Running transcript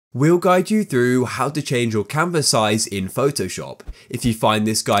We'll guide you through how to change your canvas size in Photoshop. If you find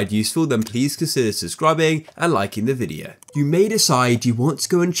this guide useful, then please consider subscribing and liking the video. You may decide you want to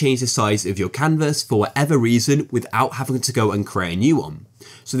go and change the size of your canvas for whatever reason without having to go and create a new one.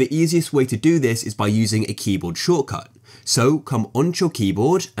 So the easiest way to do this is by using a keyboard shortcut. So come onto your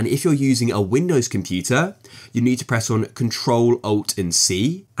keyboard, and if you're using a Windows computer, you need to press on Control, Alt and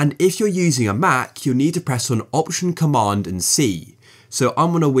C. And if you're using a Mac, you'll need to press on Option, Command and C. So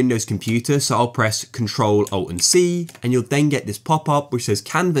I'm on a Windows computer, so I'll press Control, Alt and C, and you'll then get this pop-up which says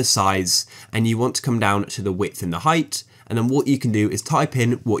canvas size, and you want to come down to the width and the height, and then what you can do is type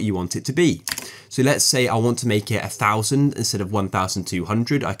in what you want it to be. So let's say I want to make it 1000 instead of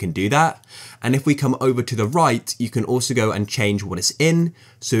 1200, I can do that. And if we come over to the right, you can also go and change what it's in.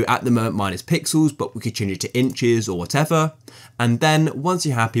 So at the moment mine is pixels, but we could change it to inches or whatever. And then once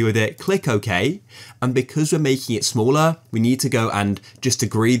you're happy with it, click OK. And because we're making it smaller, we need to go and just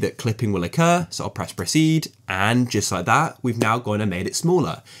agree that clipping will occur. So I'll press proceed, and just like that, we've now gone and made it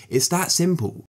smaller. It's that simple.